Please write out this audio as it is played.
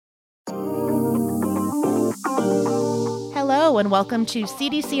Hello and welcome to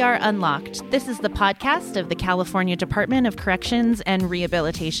CDCR Unlocked. This is the podcast of the California Department of Corrections and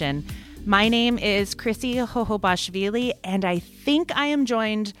Rehabilitation. My name is Krissi Khokhobashvili, and I think I am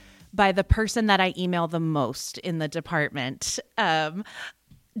joined by the person that I email the most in the department.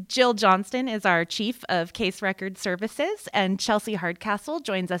 Jill Johnston is our Chief of Case Records Services, and Chelsi Hardcastle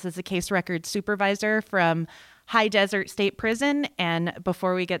joins us as a Case Records Supervisor from High Desert State Prison. And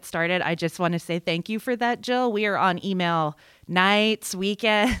before we get started, I just want to say thank you for that, Jill. We are on email nights,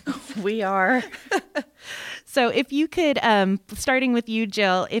 weekends. We are. So if you could, starting with you,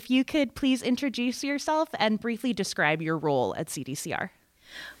 Jill, if you could please introduce yourself and briefly describe your role at CDCR.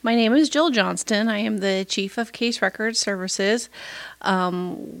 My name is Jill Johnston. I am the Chief of Case Records Services.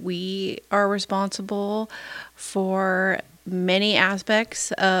 We are responsible for many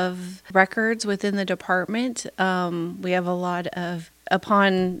aspects of records within the department. We have a lot of,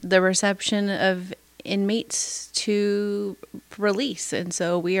 upon the reception of inmates to release, and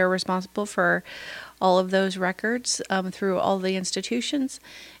so we are responsible for all of those records through all the institutions,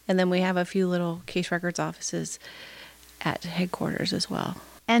 and then we have a few little case records offices at headquarters as well.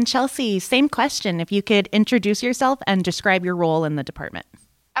 And Chelsi, same question. If you could introduce yourself and describe your role in the department.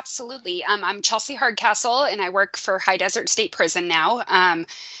 Absolutely. I'm Chelsi Hardcastle, and I work for High Desert State Prison now.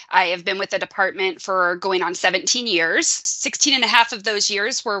 I have been with the department for going on 17 years. 16 and a half of those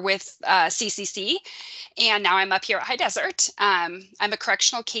years were with CCC, and now I'm up here at High Desert. I'm a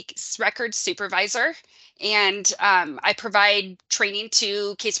correctional case records supervisor, and I provide training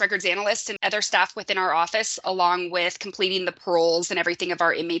to case records analysts and other staff within our office, along with completing the paroles and everything of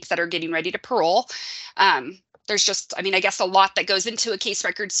our inmates that are getting ready to parole. There's just, I guess a lot that goes into a case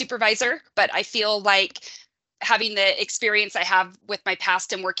records supervisor, but I feel like having the experience I have with my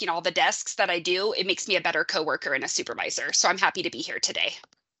past and working all the desks that I do, it makes me a better coworker and a supervisor. So I'm happy to be here today.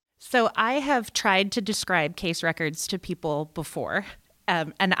 So I have tried to describe case records to people before,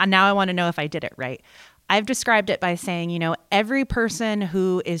 and now I want to know if I did it right. I've described it by saying, every person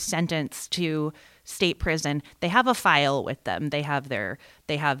who is sentenced to state prison, they have a file with them. They have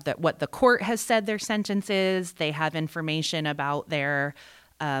what the court has said their sentence is. They have information about their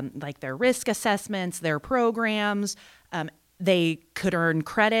risk assessments, their programs. They could earn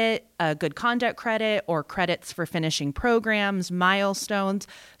credit, good conduct credit, or credits for finishing programs, milestones.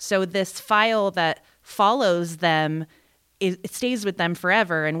 So this file that follows them, it stays with them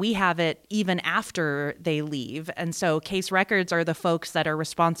forever, and we have it even after they leave. And so case records are the folks that are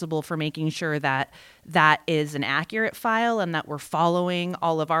responsible for making sure that that is an accurate file and that we're following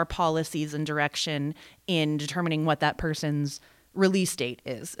all of our policies and direction in determining what that person's release date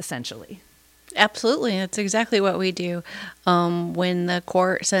is, essentially. Absolutely. That's exactly what we do. When the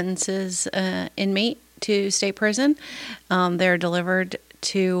court sentences an inmate to state prison, they're delivered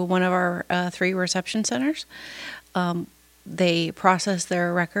to one of our 3 reception centers. They process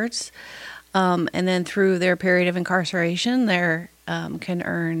their records, and then through their period of incarceration, they can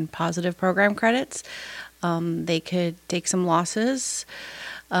earn positive program credits. They could take some losses,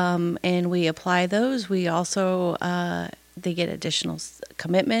 and we apply those. We also, they get additional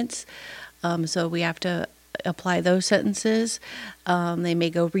commitments, so we have to apply those sentences. They may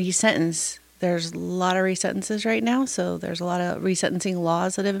go resentence. There's a lot of resentences right now, so there's a lot of resentencing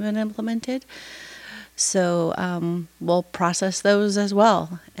laws that have been implemented. So we'll process those as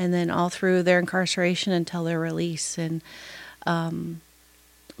well, and then all through their incarceration until their release, and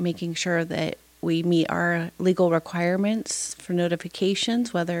making sure that we meet our legal requirements for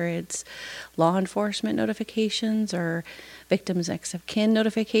notifications, whether it's law enforcement notifications or victims next of kin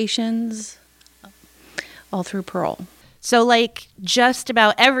notifications, all through parole. So like just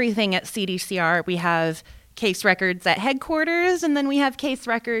about everything at CDCR, we have case records at headquarters, and then we have case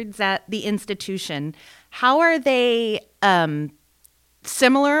records at the institution. How are they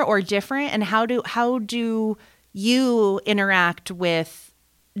similar or different, and how do you interact with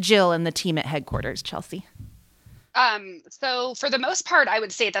Jill and the team at headquarters, Chelsi? So for the most part, I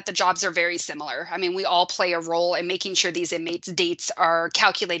would say that the jobs are very similar. We all play a role in making sure these inmates' dates are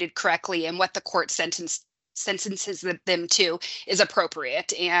calculated correctly and what the court sentences them to is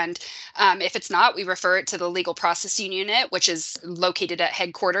appropriate. And if it's not, we refer it to the legal processing unit, which is located at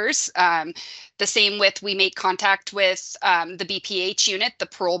headquarters. The same with, we make contact with the BPH unit, the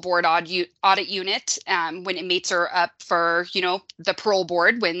parole board audit unit, when inmates are up for, the parole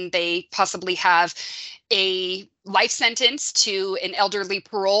board, when they possibly have a life sentence to an elderly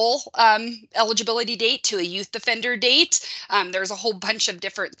parole eligibility date to a youth offender date. There's a whole bunch of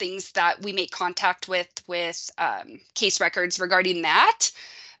different things that we make contact with case records regarding that.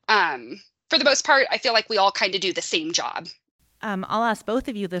 For the most part, I feel like we all kind of do the same job. I'll ask both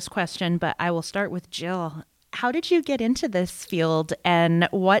of you this question, but I will start with Jill. How did you get into this field, and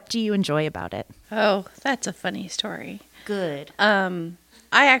what do you enjoy about it? Oh, that's a funny story. Good. I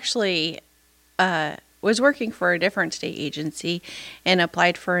actually was working for a different state agency and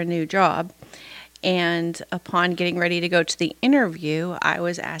applied for a new job. And upon getting ready to go to the interview, I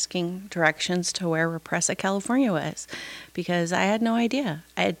was asking directions to where Repressa, California was, because I had no idea.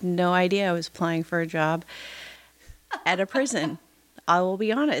 I was applying for a job at a prison. I will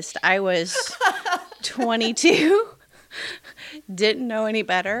be honest. I was 22, didn't know any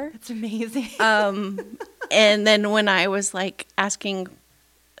better. That's amazing. And then when I was like asking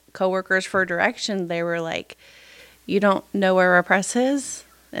coworkers for direction, they were like, "You don't know where Repressa is?"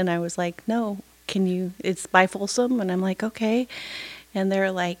 And I was like, "No. It's by Folsom?" And I'm like, "Okay." And they're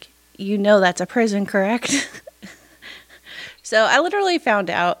like, "That's a prison, correct?" So I literally found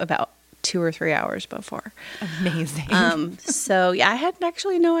out about 2 or 3 hours before. Amazing. So yeah, I had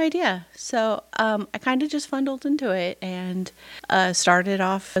actually no idea. So I kind of just funneled into it and started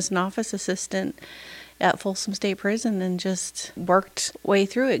off as an office assistant at Folsom State Prison and just worked way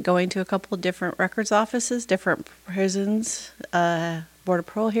through it, going to a couple of different records offices, different prisons, Board of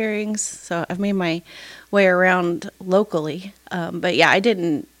Parole hearings. So I've made my way around locally. But yeah, I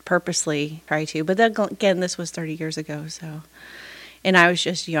didn't purposely try to. But then again, this was 30 years ago. So, and I was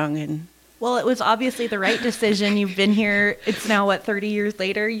just young and. Well, it was obviously the right decision. You've been here. It's now 30 years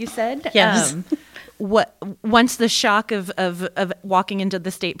later, you said? Yes. Once the shock of walking into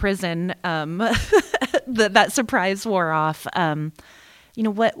the state prison, that surprise wore off.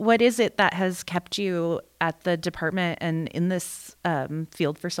 What is it that has kept you at the department and in this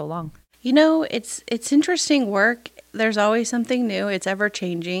field for so long? It's interesting work. There's always something new. It's ever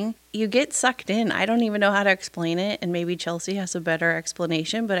changing. You get sucked in. I don't even know how to explain it, and maybe Chelsi has a better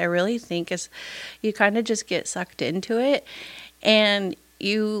explanation, but I really think you kind of just get sucked into it and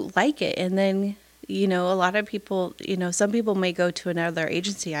you like it. And then, a lot of people, some people may go to another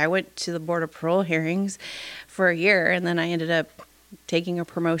agency. I went to the Board of Parole hearings for a year, and then I ended up taking a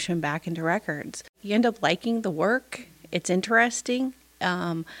promotion back into records. You end up liking the work. It's interesting.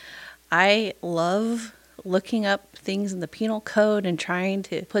 I love looking up things in the penal code and trying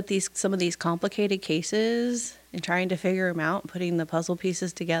to put some of these complicated cases and trying to figure them out, putting the puzzle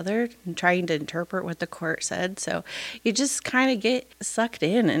pieces together and trying to interpret what the court said. So you just kind of get sucked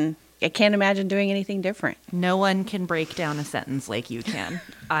in, and I can't imagine doing anything different. No one can break down a sentence like you can.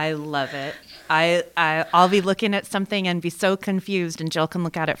 I love it. I'll be looking at something and be so confused, and Jill can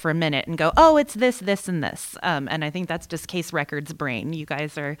look at it for a minute and go, "Oh, it's this, this, and this." And I think that's just Case Records' brain. You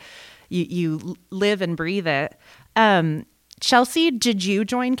guys you live and breathe it. Chelsi, did you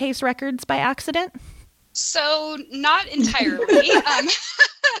join Case Records by accident? So not entirely.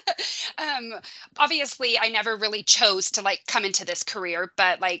 Obviously, I never really chose to come into this career,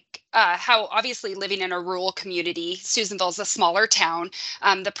 but how obviously living in a rural community, Susanville's a smaller town,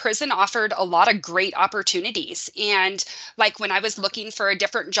 the prison offered a lot of great opportunities. And when I was looking for a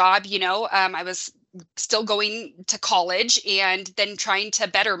different job, I was still going to college and then trying to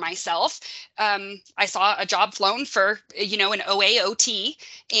better myself. I saw a job flown for, an OA/OT,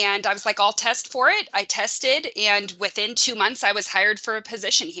 and I was like, I'll test for it. I tested, and within 2 months, I was hired for a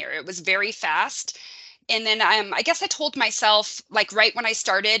position here. It was very fast. And then I guess I told myself, right when I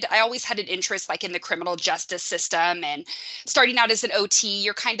started, I always had an interest in the criminal justice system, and starting out as an OT,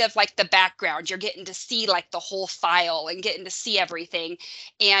 you're kind of the background. You're getting to see the whole file and getting to see everything.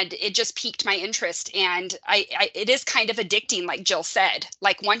 And it just piqued my interest. And it is kind of addicting, like Jill said.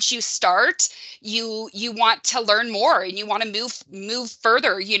 Once you start, you want to learn more and you want to move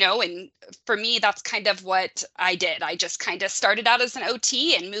further, and for me, that's kind of what I did. I just kind of started out as an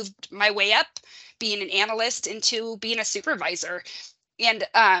OT and moved my way up, being an analyst into being a supervisor. And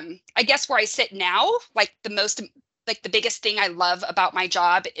I guess where I sit now, the biggest thing I love about my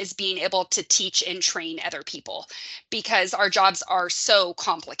job is being able to teach and train other people, because our jobs are so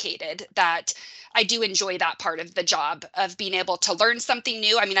complicated that I do enjoy that part of the job of being able to learn something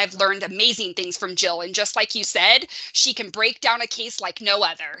new. I mean, I've learned amazing things from Jill, and just like you said, she can break down a case like no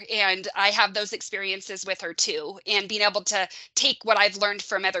other. And I have those experiences with her too. And being able to take what I've learned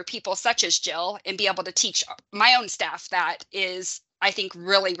from other people, such as Jill, and be able to teach my own staff, that is, I think,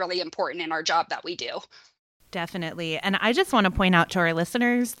 really, really important in our job that we do. Definitely. And I just want to point out to our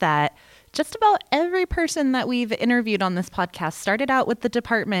listeners that just about every person that we've interviewed on this podcast started out with the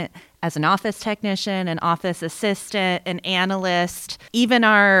department as an office technician, an office assistant, an analyst. Even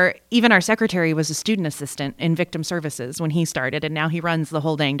our secretary was a student assistant in victim services when he started, and now he runs the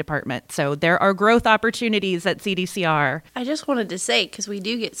whole dang department. So there are growth opportunities at CDCR. I just wanted to say, because we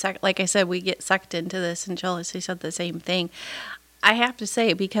do get sucked, like I said, we get sucked into this, and Chelsi said the same thing. I have to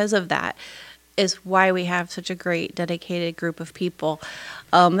say, because of that, is why we have such a great dedicated group of people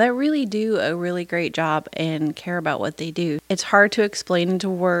that really do a really great job and care about what they do. It's hard to explain into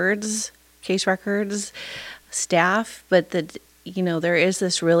words, Case Records staff, but there is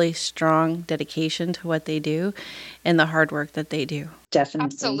this really strong dedication to what they do and the hard work that they do. Definitely.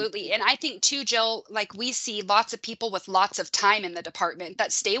 Absolutely. And I think too, Jill, like we see lots of people with lots of time in the department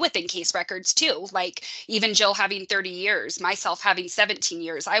that stay within Case Records too. Like even Jill having 30 years, myself having 17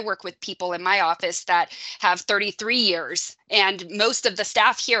 years. I work with people in my office that have 33 years, and most of the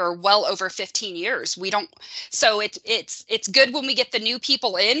staff here are well over 15 years. So it's good when we get the new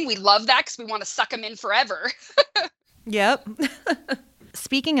people in. We love that because we want to suck them in forever. Yep.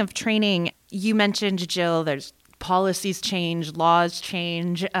 Speaking of training, you mentioned, Jill, there's policies change, laws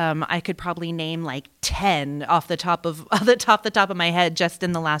change. I could probably name like 10 off the top of my head just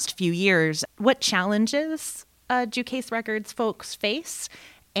in the last few years. What challenges do Case Records folks face,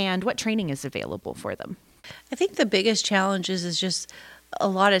 and what training is available for them? I think the biggest challenges is just a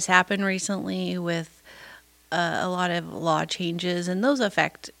lot has happened recently with a lot of law changes, and those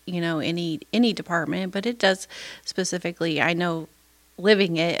affect any department, but it does specifically, I know,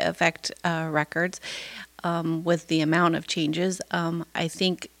 living it affect records. With the amount of changes, I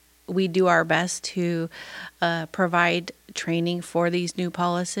think we do our best to provide training for these new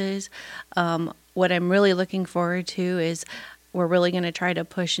policies. What I'm really looking forward to is we're really going to try to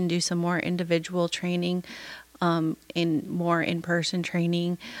push and do some more individual training, more in-person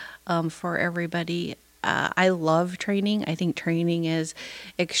training for everybody. I love training. I think training is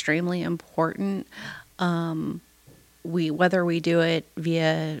extremely important. Whether we do it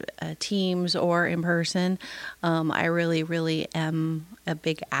via Teams or in person, I really, really am a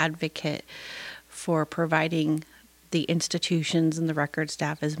big advocate for providing the institutions and the record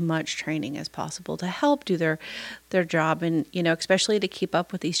staff as much training as possible to help do their job, and especially to keep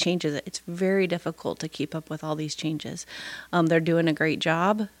up with these changes. It's very difficult to keep up with all these changes. They're doing a great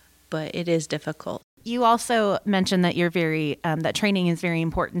job, but it is difficult. You also mentioned that that training is very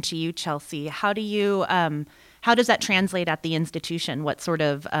important to you, Chelsi. How does that translate at the institution? What sort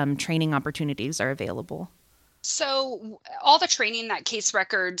of training opportunities are available? So all the training that Case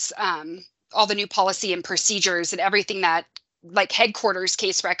Records, all the new policy and procedures and everything that like headquarters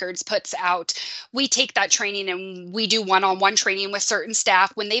Case Records puts out, we take that training and we do one-on-one training with certain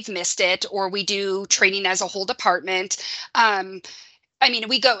staff when they've missed it, or we do training as a whole department.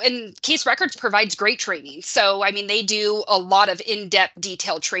 We go, and Case Records provides great training. So, they do a lot of in-depth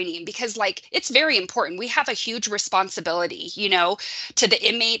detailed training because it's very important. We have a huge responsibility, to the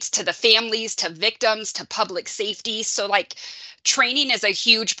inmates, to the families, to victims, to public safety. So training is a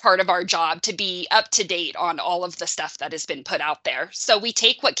huge part of our job to be up to date on all of the stuff that has been put out there. So we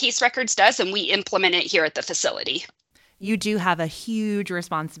take what Case Records does and we implement it here at the facility. You do have a huge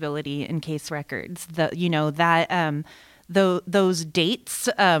responsibility in Case Records. Those dates,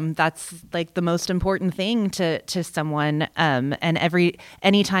 that's like the most important thing to someone. And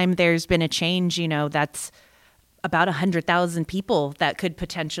anytime there's been a change, that's about 100,000 people that could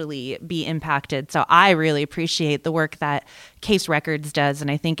potentially be impacted. So I really appreciate the work that Case Records does,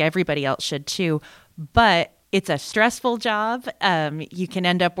 and I think everybody else should too. But it's a stressful job. You can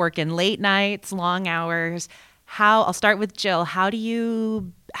end up working late nights, long hours. I'll start with Jill. How do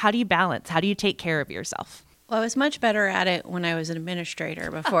you balance? How do you take care of yourself? Well, I was much better at it when I was an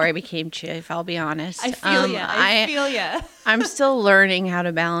administrator before I became chief, I'll be honest. I feel you. I feel you. I'm still learning how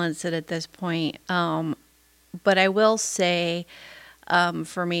to balance it at this point. But I will say,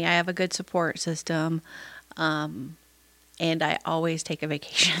 for me, I have a good support system, and I always take a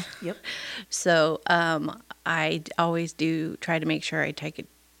vacation. Yep. So I always do try to make sure I try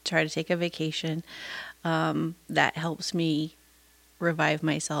to take a vacation. That helps me revive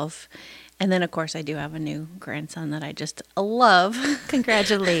myself. And then, of course, I do have a new grandson that I just love.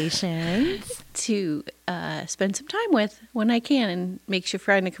 Congratulations. To spend some time with when I can, and makes you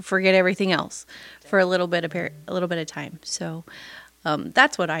forget everything else for a little bit of time. So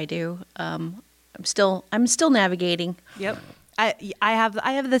that's what I do. I'm still navigating. Yep. I have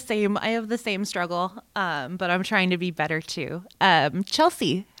the same struggle, but I'm trying to be better too.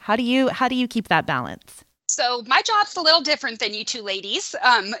 Chelsi, how do you keep that balance? So my job's a little different than you two ladies.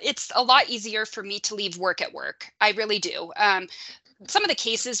 It's a lot easier for me to leave work at work. I really do. Some of the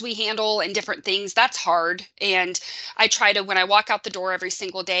cases we handle and different things, that's hard. And I try to, when I walk out the door every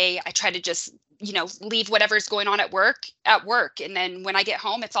single day, I try to just leave whatever's going on at work. And then when I get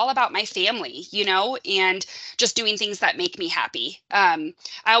home, it's all about my family, and just doing things that make me happy. I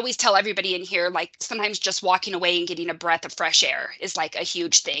always tell everybody in here, like, sometimes just walking away and getting a breath of fresh air is like a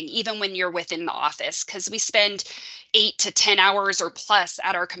huge thing, even when you're within the office, because we spend 8 to 10 hours or plus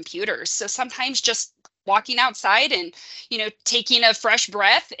at our computers. So sometimes just walking outside and, taking a fresh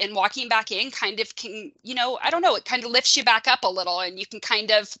breath and walking back in kind of can, I don't know, it kind of lifts you back up a little and you can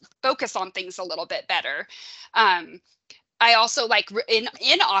kind of focus on things a little bit better. I also like in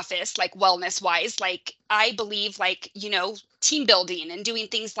office, like wellness wise, like I believe like, team building and doing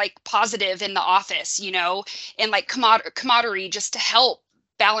things like positive in the office, and like camaraderie just to help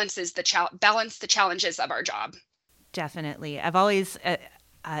balance the challenges of our job. Definitely. I've always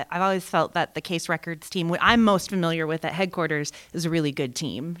felt that the Case Records team, what I'm most familiar with at headquarters, is a really good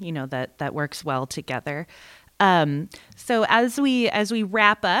team, that works well together. So as we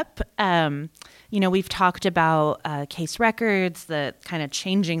wrap up, we've talked about Case Records, the kind of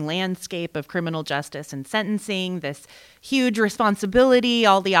changing landscape of criminal justice and sentencing, this huge responsibility,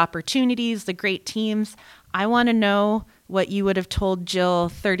 all the opportunities, the great teams. I want to know what you would have told Jill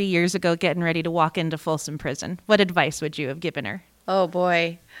 30 years ago getting ready to walk into Folsom Prison. What advice would you have given her? Oh,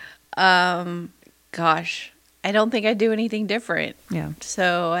 boy. Gosh, I don't think I'd do anything different. Yeah.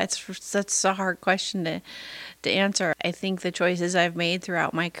 So that's a hard question to answer. I think the choices I've made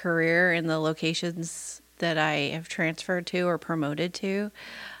throughout my career and the locations that I have transferred to or promoted to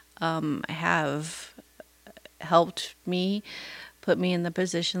have helped me put me in the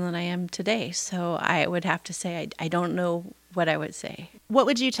position that I am today. So I would have to say I don't know what I would say. What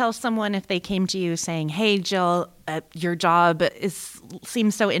would you tell someone if they came to you saying, hey, Jill, your job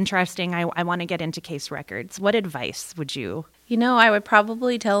seems so interesting. I want to get into Case Records. What advice would you? I would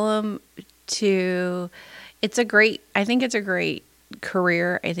probably tell them I think it's a great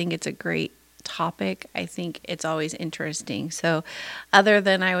career. I think it's a great topic. I think it's always interesting. So other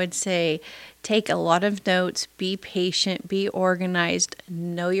than I would say, take a lot of notes, be patient, be organized,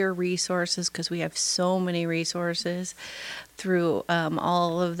 know your resources, because we have so many resources through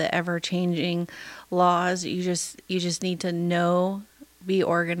all of the ever-changing laws. You just need to know, be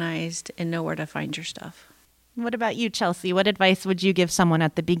organized, and know where to find your stuff. What about you, Chelsi? What advice would you give someone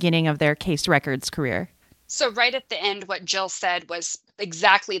at the beginning of their Case Records career? So right at the end, what Jill said was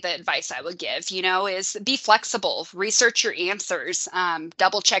exactly the advice I would give, is be flexible, research your answers,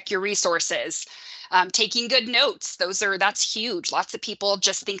 double check your resources, taking good notes. That's huge. Lots of people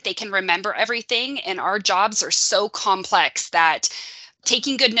just think they can remember everything, and our jobs are so complex that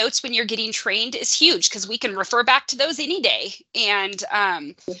taking good notes when you're getting trained is huge, because we can refer back to those any day. And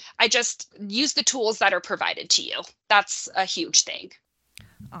I just use the tools that are provided to you. That's a huge thing.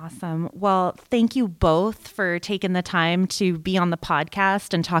 Awesome. Well, thank you both for taking the time to be on the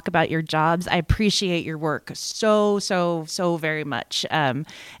podcast and talk about your jobs. I appreciate your work so very much. And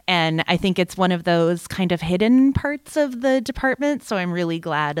I think it's one of those kind of hidden parts of the department. So I'm really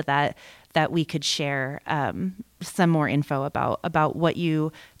glad that we could share some more info about what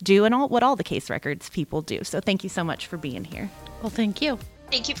you do and what all the Case Records people do. So thank you so much for being here. Well, thank you.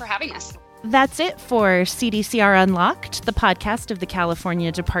 Thank you for having us. That's it for CDCR Unlocked, the podcast of the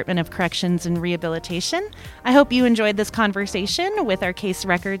California Department of Corrections and Rehabilitation. I hope you enjoyed this conversation with our Case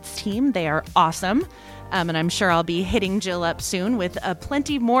Records team. They are awesome. And I'm sure I'll be hitting Jill up soon with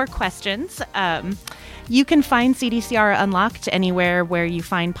plenty more questions. You can find CDCR Unlocked anywhere where you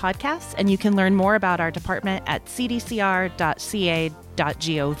find podcasts, and you can learn more about our department at cdcr.ca.gov.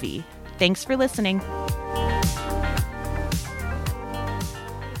 Thanks for listening.